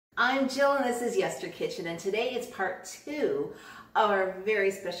I'm Jill and this is YesterKitchen, and today is part 2 of our very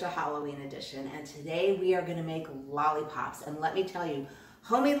special Halloween edition. And today we are going to make lollipops. And let me tell you,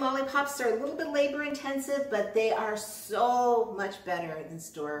 homemade lollipops are a little bit labor intensive, but they are so much better than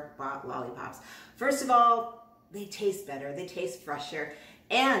store-bought lollipops. First of all, they taste better, they taste fresher,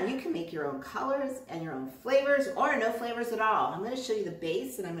 and you can make your own colors and your own flavors or no flavors at all. I'm going to show you the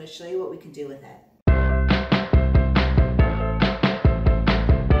base and I'm going to show you what we can do with it.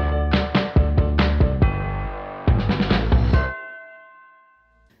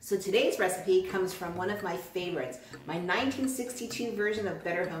 So today's recipe comes from one of my favorites, my 1962 version of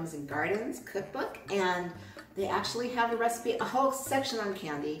Better Homes and Gardens cookbook, and they actually have a recipe, a whole section on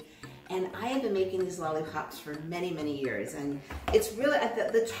candy, and I have been making these lollipops for many, many years, and it's really,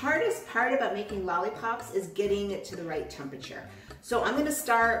 the hardest part about making lollipops is getting it to the right temperature. So I'm going to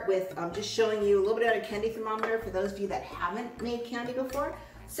start with just showing you a little bit of a candy thermometer for those of you that haven't made candy before.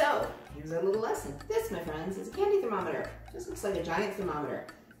 So here's a little lesson. This, my friends, is a candy thermometer. This looks like a giant thermometer.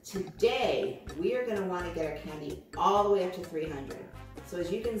 Today, we are going to want to get our candy all the way up to 300. So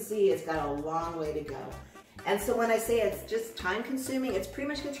as you can see, it's got a long way to go. And so when I say it's just time consuming, it's pretty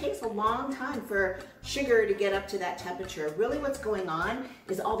much going to take a long time for sugar to get up to that temperature. Really what's going on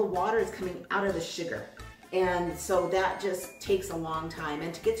is all the water is coming out of the sugar. And so that just takes a long time.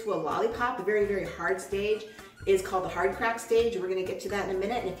 And to get to a lollipop, a very, very hard stage, is called the hard crack stage. We're going to get to that in a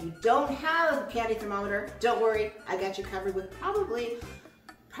minute. And if you don't have a candy thermometer, don't worry, I got you covered with probably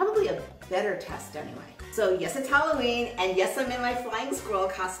a better test anyway. So yes, it's Halloween, and yes, I'm in my flying squirrel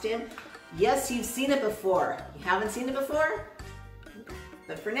costume. Yes, you've seen it before. You haven't seen it before?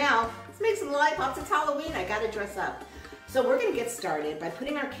 But for now, let's make some lollipops. It's Halloween, I gotta dress up. So we're gonna get started by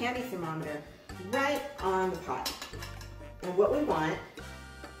putting our candy thermometer right on the pot. And what we want,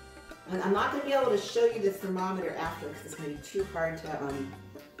 and I'm not gonna be able to show you the thermometer after because it's gonna be too hard to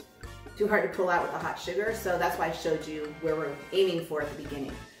pull out with the hot sugar, so that's why I showed you where we're aiming for at the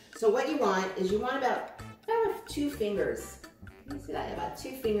beginning. So what you want is you want about 2 fingers. Can you see that? About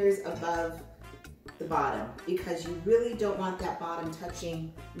 2 fingers above the bottom, because you really don't want that bottom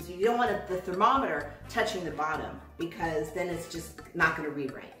touching, so you don't want the thermometer touching the bottom, because then it's just not going to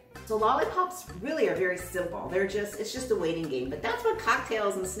read right. So lollipops really are very simple. It's just a waiting game, but that's what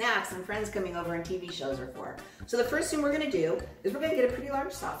cocktails and snacks and friends coming over and TV shows are for. So the first thing we're gonna do is we're gonna get a pretty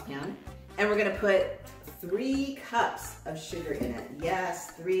large saucepan, and we're gonna put 3 cups of sugar in it.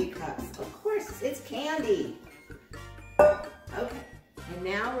 Yes, 3 cups. Of course, it's candy. Okay, and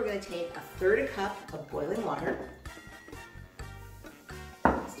now we're gonna take 1/3 cup of boiling water.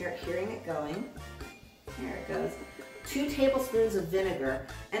 Start hearing it going. There it goes. 2 tablespoons of vinegar,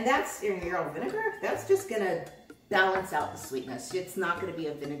 and that's your own vinegar. That's just gonna balance out the sweetness. It's not gonna be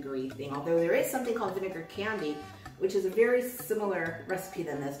a vinegary thing, although there is something called vinegar candy, which is a very similar recipe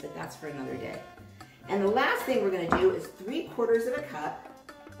than this, but that's for another day. And the last thing we're gonna do is 3/4 cup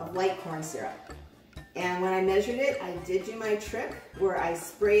of light corn syrup. And when I measured it, I did do my trick where I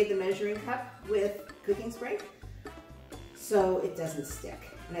sprayed the measuring cup with cooking spray so it doesn't stick.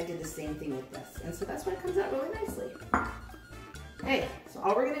 And I did the same thing with this. And so that's why it comes out really nicely. Okay, so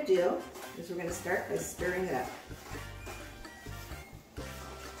all we're gonna do is we're gonna start by stirring it up.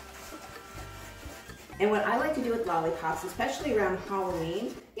 And what I like to do with lollipops, especially around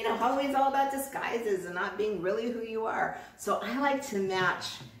Halloween, you know, Halloween's all about disguises and not being really who you are. So I like to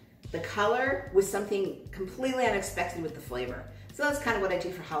match the color with something completely unexpected with the flavor. So that's kind of what I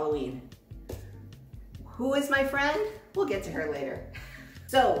do for Halloween. Who is my friend? We'll get to her later.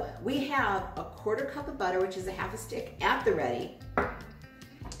 So we have 1/4 cup of butter, which is a 1/2 stick at the ready.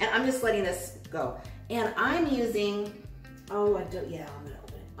 And I'm just letting this go. And I'm using, I'm gonna open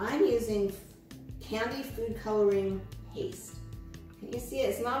it. I'm using candy food coloring paste. Can you see it?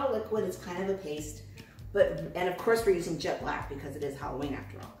 It's not a liquid, it's kind of a paste. And of course we're using jet black because it is Halloween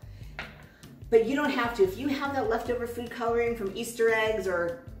after all. But you don't have to. If you have that leftover food coloring from Easter eggs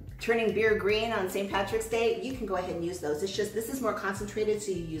or turning beer green on St. Patrick's Day, you can go ahead and use those. It's just, this is more concentrated,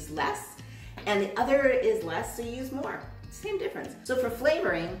 so you use less, and the other is less, so you use more. Same difference. So for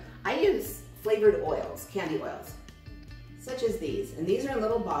flavoring, I use flavored oils, candy oils, such as these. And these are in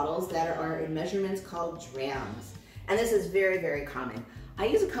little bottles that are in measurements called Drams. And this is very, very common. I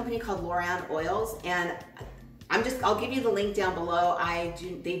use a company called Loran Oils, and I'll give you the link down below.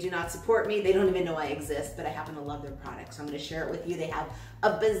 They do not support me. They don't even know I exist, but I happen to love their products. So I'm gonna share it with you. They have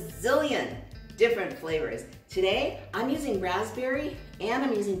a bazillion different flavors. Today, I'm using raspberry and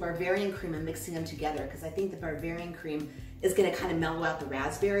I'm using Bavarian cream and mixing them together because I think the Bavarian cream is gonna kind of mellow out the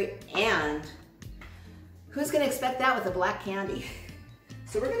raspberry, and who's gonna expect that with a black candy?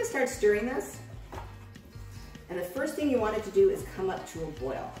 So we're gonna start stirring this. And the first thing you want it to do is come up to a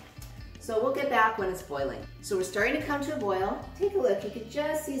boil. So we'll get back when it's boiling. So we're starting to come to a boil. Take a look, you can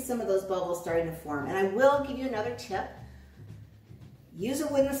just see some of those bubbles starting to form. And I will give you another tip. Use a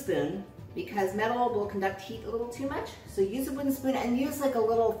wooden spoon because metal will conduct heat a little too much. So use a wooden spoon and use like a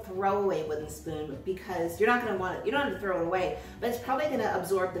little throwaway wooden spoon because you're not gonna want it, you don't have to throw it away, but it's probably gonna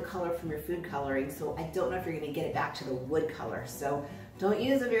absorb the color from your food coloring. So I don't know if you're gonna get it back to the wood color. So don't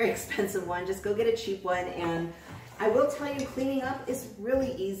use a very expensive one, just go get a cheap one. And I will tell you, cleaning up is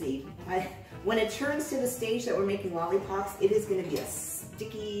really easy. When it turns to the stage that we're making lollipops, it is gonna be a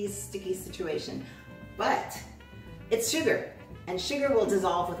sticky, sticky situation. But it's sugar, and sugar will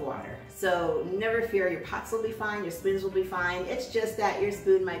dissolve with water. So never fear, your pots will be fine, your spoons will be fine. It's just that your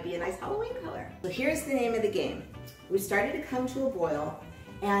spoon might be a nice Halloween color. So here's the name of the game. We started to come to a boil,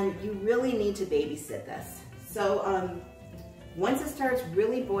 and you really need to babysit this. So once it starts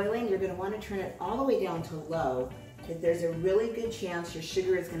really boiling, you're gonna wanna turn it all the way down to low. There's a really good chance your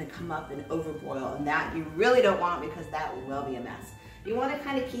sugar is gonna come up and overboil, and that you really don't want because that will be a mess. You wanna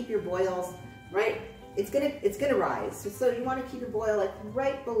kind of keep your boils right, it's gonna rise. So you wanna keep your boil like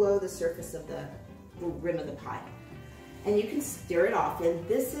right below the surface of the rim of the pot. And you can stir it off, and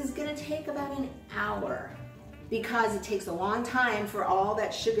this is gonna take about an hour because it takes a long time for all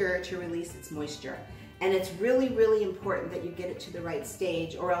that sugar to release its moisture. And it's really, really important that you get it to the right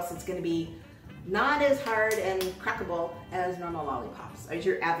stage, or else it's gonna be not as hard and crackable as normal lollipops, or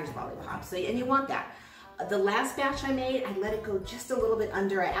your average lollipops. So, and you want that. The last batch I made, I let it go just a little bit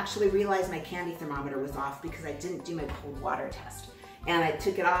under. I actually realized my candy thermometer was off because I didn't do my cold water test. And I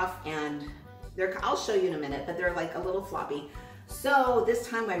took it off, and I'll show you in a minute, but they're like a little floppy. So this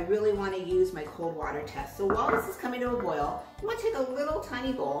time I really want to use my cold water test. So while this is coming to a boil, you want to take a little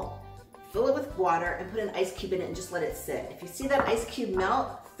tiny bowl, fill it with water, and put an ice cube in it and just let it sit. If you see that ice cube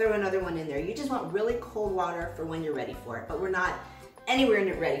melt, throw another one in there. You just want really cold water for when you're ready for it, but we're not anywhere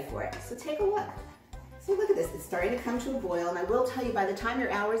near ready for it. So take a look. So look at this, it's starting to come to a boil, and I will tell you, by the time your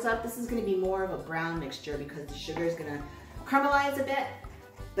hour's up, this is gonna be more of a brown mixture because the sugar is gonna caramelize a bit,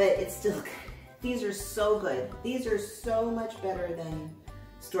 but it's still, these are so good. These are so much better than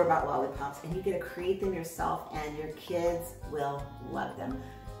store-bought lollipops, and you get to create them yourself, and your kids will love them.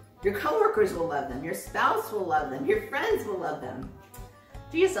 Your coworkers will love them, your spouse will love them, your friends will love them.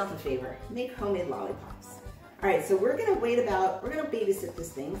 Do yourself a favor, make homemade lollipops. All right, so we're gonna babysit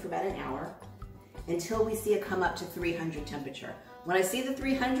this thing for about an hour until we see it come up to 300 temperature. When I see the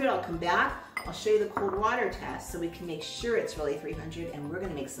 300, I'll come back, I'll show you the cold water test so we can make sure it's really 300, and we're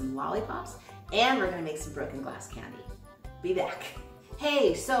gonna make some lollipops, and we're gonna make some broken glass candy. Be back.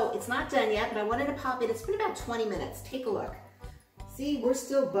 Hey, so it's not done yet, but I wanted to pop it. It's been about 20 minutes, take a look. See, we're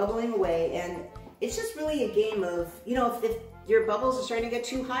still bubbling away, and it's just really a game of, you know, if your bubbles are starting to get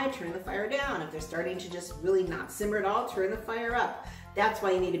too high, turn the fire down. If they're starting to just really not simmer at all, turn the fire up. That's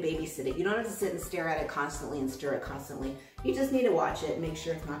why you need to babysit it. You don't have to sit and stare at it constantly and stir it constantly. You just need to watch it and make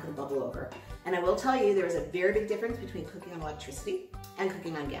sure it's not gonna bubble over. And I will tell you, there is a very big difference between cooking on electricity and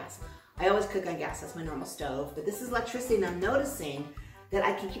cooking on gas. I always cook on gas, that's my normal stove, but this is electricity, and I'm noticing that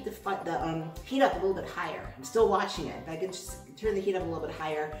I can keep the heat up a little bit higher. I'm still watching it. I can just turn the heat up a little bit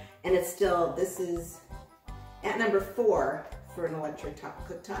higher, and it's still, this is at number 4 for an electric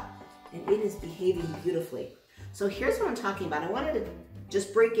cooktop, and it is behaving beautifully. So here's what I'm talking about. I wanted to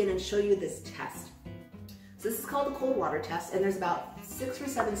just break in and show you this test. So this is called the cold water test, and there's about 6 or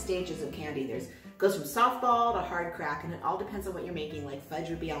 7 stages of candy. Goes from softball to hard crack, and it all depends on what you're making. Like fudge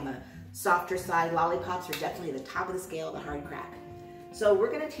would be on the softer side. Lollipops are definitely the top of the scale, the hard crack. So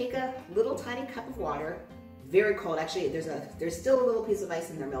we're gonna take a little tiny cup of water, very cold. Actually, there's still a little piece of ice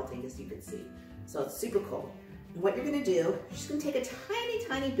in there melting, as you can see. So it's super cold. And what you're gonna do, you're just gonna take a tiny,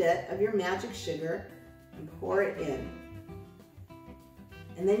 tiny bit of your magic sugar and pour it in.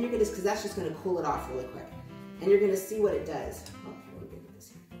 And then you're gonna, because that's just gonna cool it off really quick. And you're gonna see what it does. Oh, let me get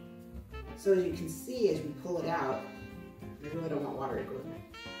this here. So as you can see, as we pull it out, I really don't want water to go in there.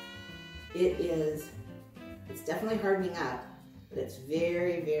 It's definitely hardening up, but it's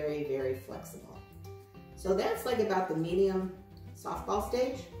very, very, very flexible. So that's like about the medium softball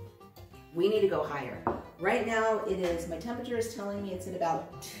stage. We need to go higher. Right now my temperature is telling me it's at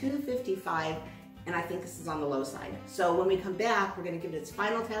about 255, and I think this is on the low side. So when we come back, we're gonna give it its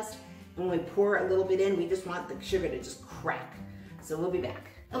final test, and when we pour a little bit in, we just want the sugar to just crack. So we'll be back.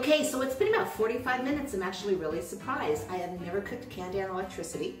 Okay, so it's been about 45 minutes. I'm actually really surprised. I have never cooked candy on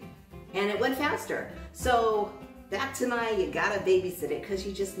electricity, and it went faster. So back to you gotta babysit it, because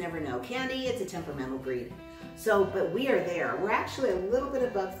you just never know. Candy, it's a temperamental breed. So, but we are there. We're actually a little bit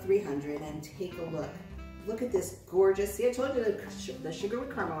above 300, and take a look. Look at this gorgeous, see, I told you the sugar would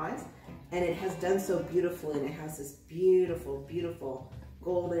caramelize, And it has done so beautifully, and it has this beautiful, beautiful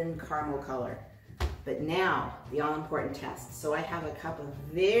golden caramel color. But now, the all-important test. So I have a cup of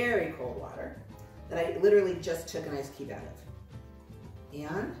very cold water that I literally just took an ice cube out of.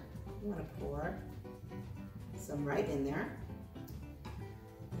 And I'm gonna pour some right in there.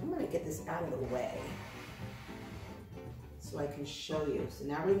 I'm gonna get this out of the way so I can show you. So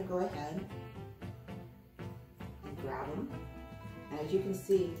now we're gonna go ahead and grab them. And as you can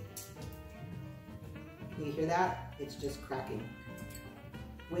see, you hear that? It's just cracking,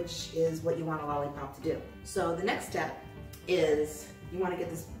 which is what you want a lollipop to do. So the next step is you want to get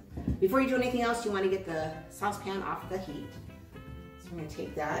this, before you do anything else, you want to get the saucepan off the heat. So we're going to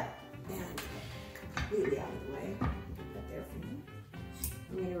take that and completely out of the way. Put that there for you.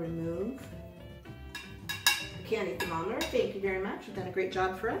 I'm going to remove the candy thermometer. Thank you very much. You've done a great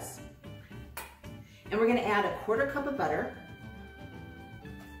job for us. And we're going to add a 1/4 cup of butter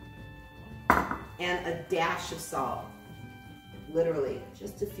and a dash of salt. Literally,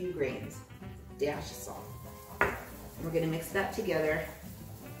 just a few grains, dash of salt. And we're gonna mix that together.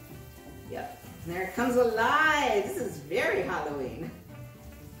 Yep, and there it comes alive. This is very Halloween.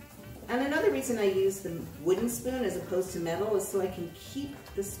 And another reason I use the wooden spoon as opposed to metal is so I can keep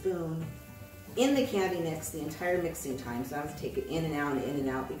the spoon in the candy mix the entire mixing time. So I don't have to take it in and out and in and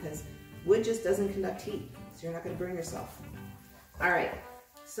out, because wood just doesn't conduct heat, so you're not gonna burn yourself. All right,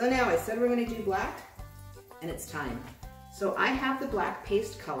 so now I said we're gonna do black, and it's time. So I have the black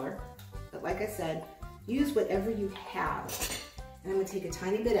paste color, but like I said, use whatever you have. And I'm gonna take a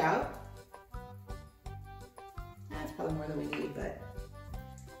tiny bit out. That's probably more than we need, but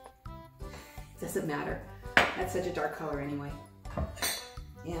it doesn't matter. That's such a dark color anyway.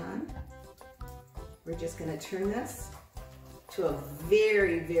 And we're just gonna turn this to a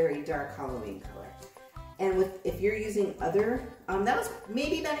very, very dark Halloween color. And if you're using other, that was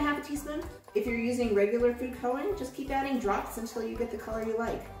maybe about a 1/2 teaspoon. If you're using regular food coloring, just keep adding drops until you get the color you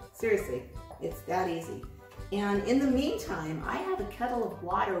like. Seriously, it's that easy. And in the meantime, I have a kettle of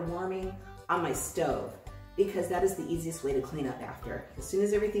water warming on my stove, because that is the easiest way to clean up after. As soon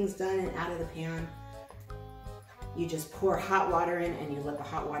as everything's done and out of the pan, you just pour hot water in and you let the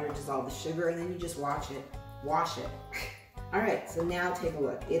hot water dissolve the sugar, and then you just wash it. All right, so now take a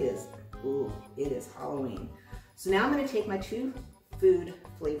look. It is Halloween. So now I'm gonna take my 2 food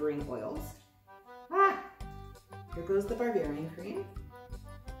flavoring oils. Here goes the Bavarian cream.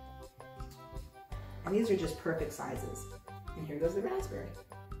 And these are just perfect sizes. And here goes the raspberry.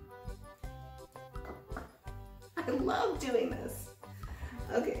 I love doing this.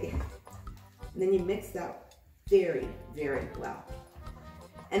 Okay, and then you mix that very, very well.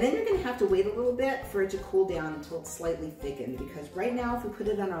 And then you're gonna have to wait a little bit for it to cool down until it's slightly thickened, because right now if we put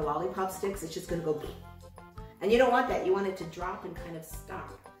it on our lollipop sticks, it's just gonna go, and you don't want that. You want it to drop and kind of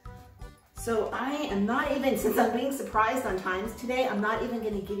stop. So I am not even, since I'm being surprised on times today, I'm not even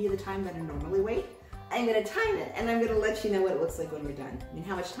gonna give you the time that I normally wait. I'm gonna time it, and I'm gonna let you know what it looks like when we're done. I mean,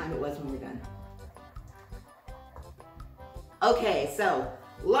 how much time it was when we're done. Okay, so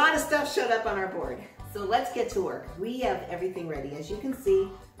a lot of stuff showed up on our board. So let's get to work. We have everything ready. As you can see,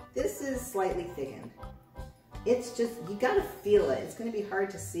 this is slightly thickened. It's just, you gotta feel it. It's gonna be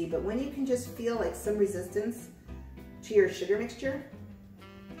hard to see, but when you can just feel like some resistance to your sugar mixture,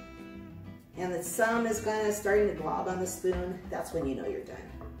 and then some is starting to glob on the spoon, that's when you know you're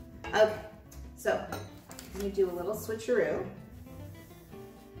done. Okay, so I'm gonna do a little switcheroo.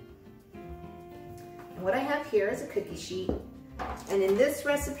 And what I have here is a cookie sheet. And in this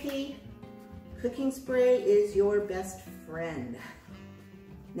recipe, cooking spray is your best friend.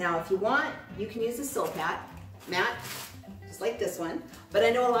 Now, if you want, you can use a silk mat, just like this one. But I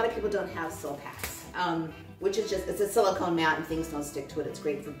know a lot of people don't have Silpats, which is just, it's a silicone mat and things don't stick to it. It's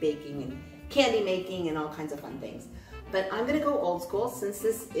great for baking and candy making and all kinds of fun things. But I'm gonna go old school since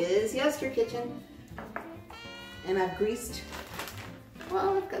this is YesterKitchen. And I've greased,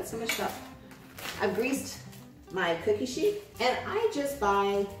 well, I've got so much stuff. I've greased my cookie sheet, and I just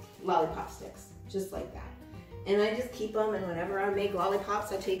buy Lollipop Sticks, just like that. And I just keep them, and whenever I make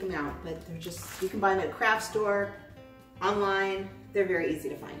lollipops, I take them out. But they're just, you can buy them at a craft store, online. They're very easy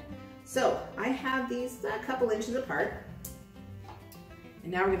to find. So I have these a couple inches apart.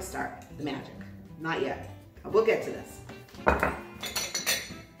 And now we're gonna start the magic. Not yet. We'll get to this.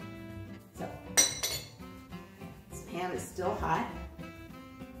 So, this pan is still hot.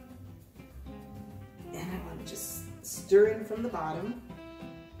 And I want to just stir in from the bottom.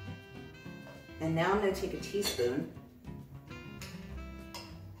 And now I'm going to take a teaspoon.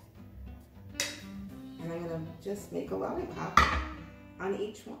 And I'm going to just make a lollipop on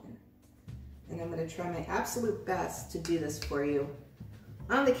each one. And I'm going to try my absolute best to do this for you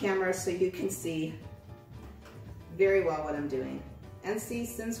on the camera so you can see very well what I'm doing. And see,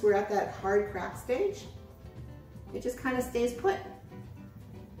 since we're at that hard crack stage, it just kind of stays put.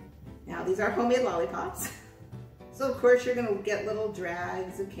 Now these are homemade lollipops. So of course you're gonna get little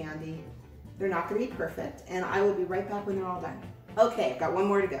drags of candy. They're not gonna be perfect, and I will be right back when they're all done. Okay, I've got one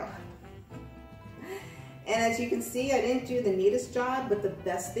more to go. And as you can see, I didn't do the neatest job, but the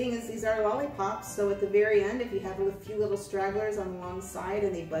best thing is these are lollipops. So at the very end, if you have a few little stragglers on one side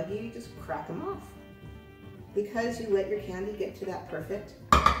and they bug you, you just crack them off. Because you let your candy get to that perfect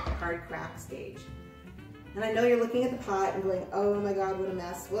hard crack stage. And I know you're looking at the pot and going, oh my God, what a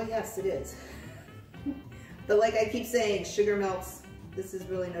mess. Well, yes, it is. But like I keep saying, sugar melts. This is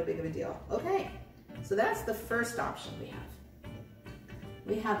really no big of a deal. Okay, so that's the first option we have.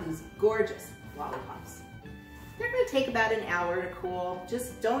 We have these gorgeous lollipops. They're gonna take about an hour to cool.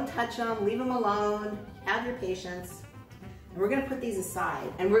 Just don't touch them, leave them alone, have your patience. And we're gonna put these aside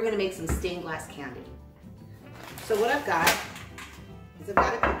and we're gonna make some stained glass candy. So what I've got is I've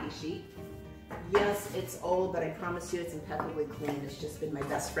got a cookie sheet. Yes, it's old, but I promise you it's impeccably clean. It's just been my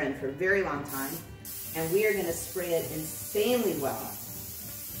best friend for a very long time. And we are gonna spray it insanely well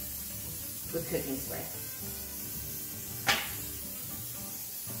with cooking spray.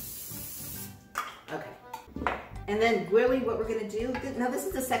 Okay. And then really what we're gonna do, now this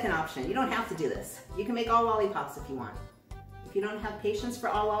is the second option. You don't have to do this. You can make all lollipops if you want. If you don't have patience for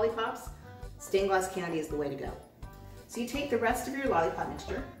all lollipops, stained glass candy is the way to go. So you take the rest of your lollipop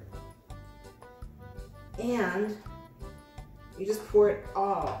mixture and you just pour it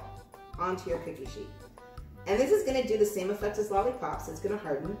all onto your cookie sheet. And this is gonna do the same effect as lollipops. It's gonna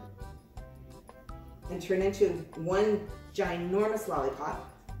harden and turn into one ginormous lollipop.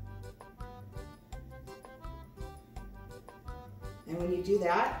 And when you do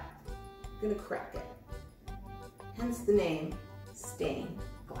that, you're gonna crack it. Hence the name stained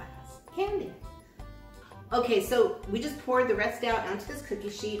glass candy. Okay, so we just poured the rest out onto this cookie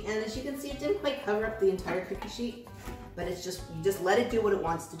sheet, and as you can see, it didn't quite cover up the entire cookie sheet, but it's just, you just let it do what it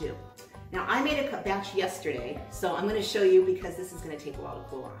wants to do. Now, I made a batch yesterday, so I'm gonna show you because this is gonna take a while to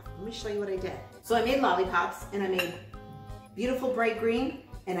cool off. Let me show you what I did. So I made lollipops, and I made beautiful bright green,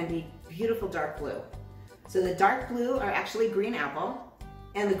 and I made beautiful dark blue. So the dark blue are actually green apple,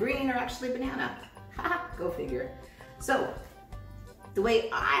 and the green are actually banana. Haha, go figure. So, the way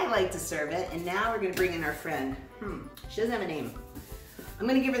I like to serve it, and now we're gonna bring in our friend. She doesn't have a name. I'm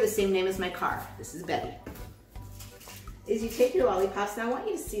gonna give her the same name as my car. This is Betty. Is you take your lollipops, now I want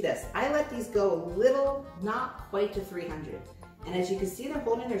you to see this. I let these go a little, not quite to 300. And as you can see, they're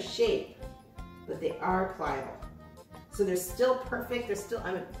holding their shape, but they are pliable. So they're still perfect, they're still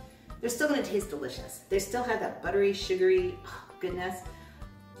gonna taste delicious. They still have that buttery, sugary goodness.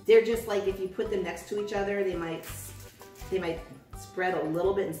 They're just like, if you put them next to each other, they might spread a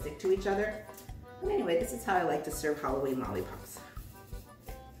little bit and stick to each other. But anyway, this is how I like to serve Halloween lollipops.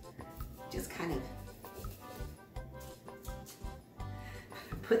 Just kind of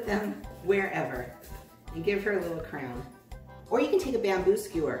put them wherever and give her a little crown. Or you can take a bamboo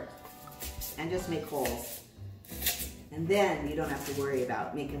skewer and just make holes. And then you don't have to worry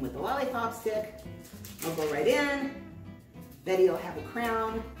about making with the lollipop stick. I'll go right in, Betty will have a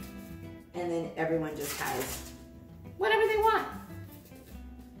crown, and then everyone just has whatever they want.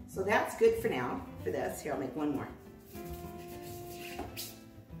 So that's good for now, for this. Here, I'll make one more.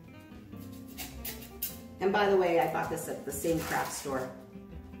 And by the way, I bought this at the same craft store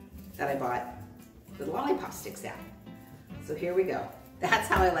that I bought the Lollipop Sticks at. So here we go. That's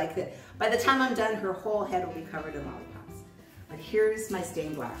how I like it. By the time I'm done, her whole head will be covered in lollipops. But here's my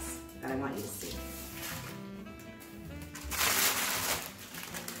stained glass that I want you to see.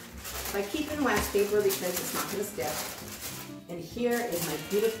 So I keep in wax paper because it's not gonna stick. And here is my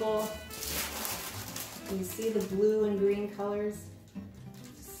beautiful, can you see the blue and green colors?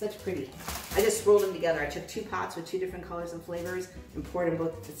 Such pretty. I just rolled them together. I took 2 pots with 2 different colors and flavors and poured them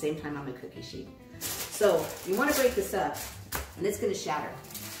both at the same time on my cookie sheet. So you want to break this up and it's going to shatter.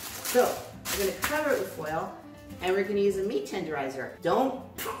 So we're going to cover it with foil and we're going to use a meat tenderizer. Don't,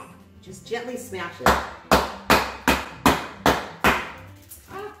 just gently smash it.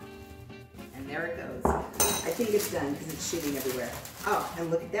 And there it goes. I think it's done because it's shooting everywhere. Oh, and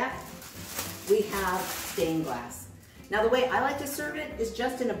look at that. We have stained glass. Now the way I like to serve it is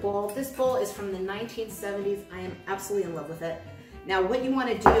just in a bowl. This bowl is from the 1970s. I am absolutely in love with it. Now what you want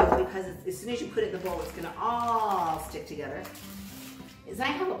to do, because as soon as you put it in the bowl, it's going to all stick together, is I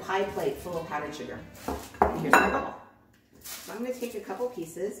have a pie plate full of powdered sugar. And here's my bowl. So I'm going to take a couple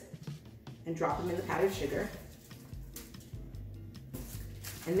pieces and drop them in the powdered sugar.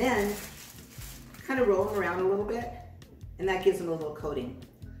 And then kind of roll them around a little bit and that gives them a little coating.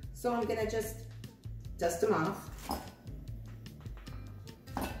 So I'm gonna just dust them off.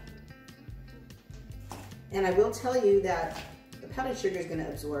 And I will tell you that the powdered sugar is gonna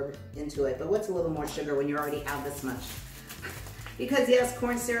absorb into it, but what's a little more sugar when you already have this much? Because yes,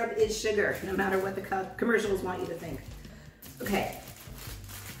 corn syrup is sugar, no matter what the commercials want you to think. Okay,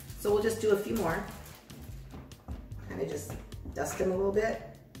 so we'll just do a few more. Kind of just dust them a little bit.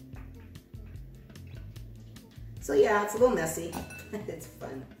 So yeah, it's a little messy. It's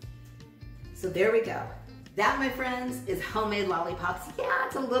fun. So there we go. That, my friends, is homemade lollipops. Yeah,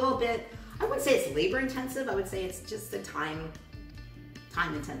 it's a little bit, I wouldn't say it's labor intensive. I would say it's just a time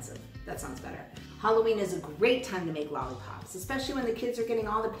intensive. That sounds better. Halloween is a great time to make lollipops, especially when the kids are getting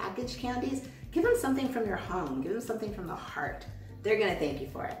all the packaged candies. Give them something from your home. Give them something from the heart. They're gonna thank you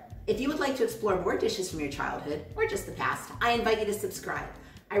for it. If you would like to explore more dishes from your childhood or just the past, I invite you to subscribe.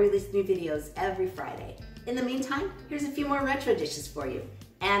 I release new videos every Friday. In the meantime, here's a few more retro dishes for you.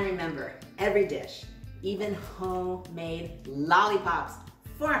 And remember, every dish, even homemade lollipops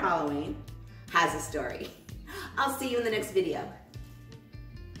for Halloween, has a story. I'll see you in the next video.